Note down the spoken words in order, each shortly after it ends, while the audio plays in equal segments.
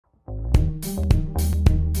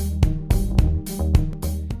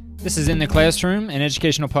This is In the Classroom, an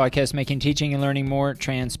educational podcast making teaching and learning more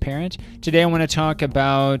transparent. Today I want to talk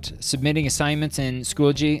about submitting assignments in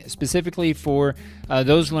Schoology, specifically for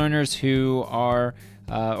those learners who are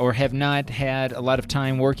or have not had a lot of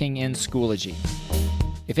time working in Schoology.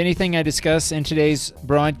 If anything I discuss in today's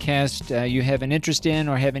broadcast you have an interest in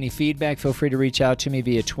or have any feedback, feel free to reach out to me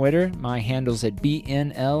via Twitter. My handle's at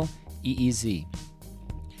BNLEEZ.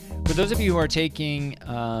 For those of you who are taking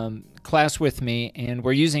class with me and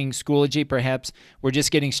we're using Schoology, perhaps we're just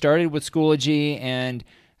getting started with Schoology and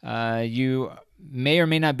you may or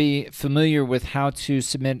may not be familiar with how to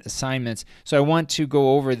submit assignments. So I want to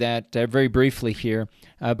go over that very briefly here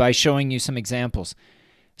by showing you some examples.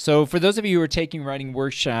 So for those of you who are taking writing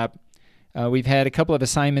workshop, we've had a couple of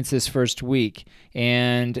assignments this first week,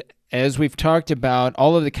 and as we've talked about,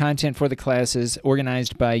 all of the content for the class is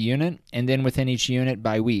organized by unit, and then within each unit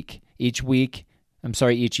by week. Each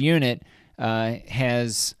unit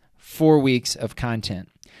has 4 weeks of content.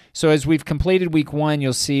 So as we've completed week 1,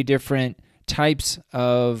 you'll see different types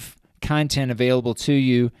of content available to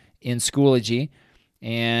you in Schoology,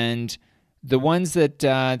 and the ones that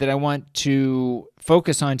I want to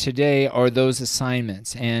focus on today are those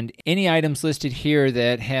assignments. And any items listed here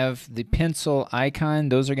that have the pencil icon,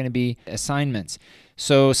 those are going to be assignments.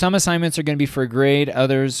 So some assignments are going to be for a grade,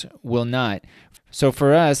 others will not. So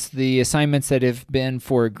for us, the assignments that have been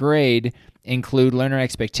for a grade include learner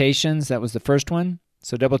expectations. That was the first one.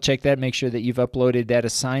 So double check that, make sure that you've uploaded that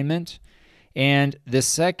assignment. And the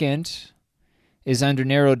second is under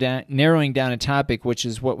narrowing down a topic, which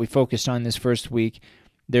is what we focused on this first week.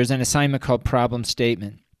 There's an assignment called problem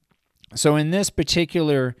statement. So in this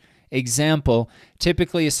particular example,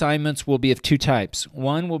 typically assignments will be of 2 types.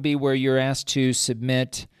 One will be where you're asked to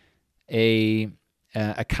submit a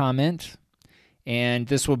comment, and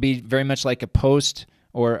this will be very much like a post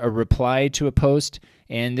or a reply to a post,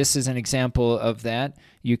 and this is an example of that.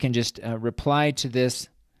 You can just reply to this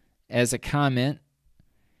as a comment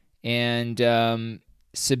and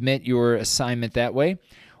submit your assignment that way.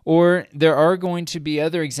 Or there are going to be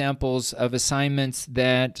other examples of assignments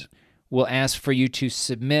that will ask for you to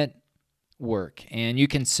submit work. And you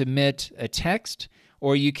can submit a text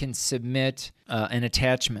or you can submit an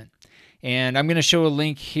attachment. And I'm going to show a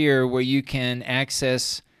link here where you can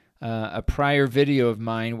access a prior video of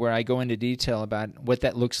mine where I go into detail about what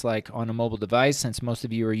that looks like on a mobile device, since most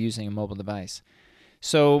of you are using a mobile device.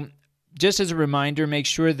 So just as a reminder, make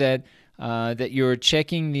sure that that you're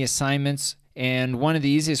checking the assignments, and one of the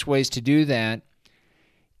easiest ways to do that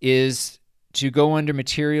is to go under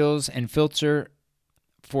materials and filter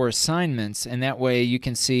for assignments, and that way you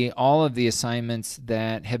can see all of the assignments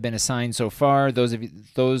that have been assigned so far,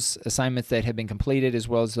 those assignments that have been completed as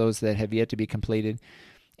well as those that have yet to be completed.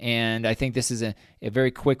 And I think this is a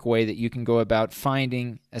very quick way that you can go about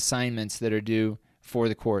finding assignments that are due for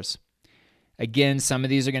the course. Again, some of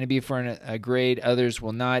these are going to be for a grade, others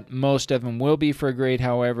will not. Most of them will be for a grade,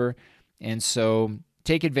 however, and so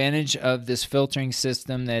take advantage of this filtering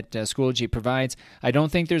system that Schoology provides. I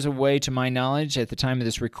don't think there's a way, to my knowledge, at the time of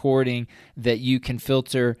this recording, that you can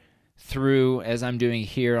filter through, as I'm doing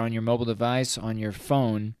here, on your mobile device, on your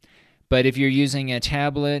phone. But if you're using a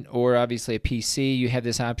tablet or obviously a PC, you have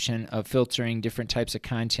this option of filtering different types of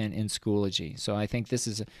content in Schoology. So I think this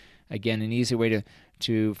is, again, an easy way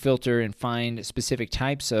to filter and find specific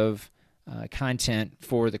types of content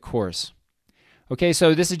for the course. Okay,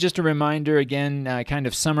 so this is just a reminder, again, kind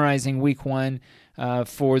of summarizing week 1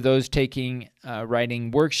 for those taking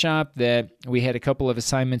writing workshop, that we had a couple of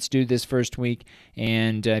assignments due this first week,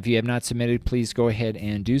 and if you have not submitted, please go ahead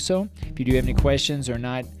and do so. If you do have any questions or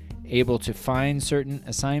not able to find certain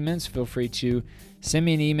assignments, feel free to send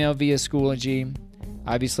me an email via Schoology.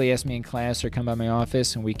 Obviously, ask me in class or come by my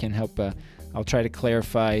office, and we can help. I'll try to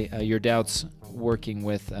clarify your doubts working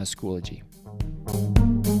with Schoology.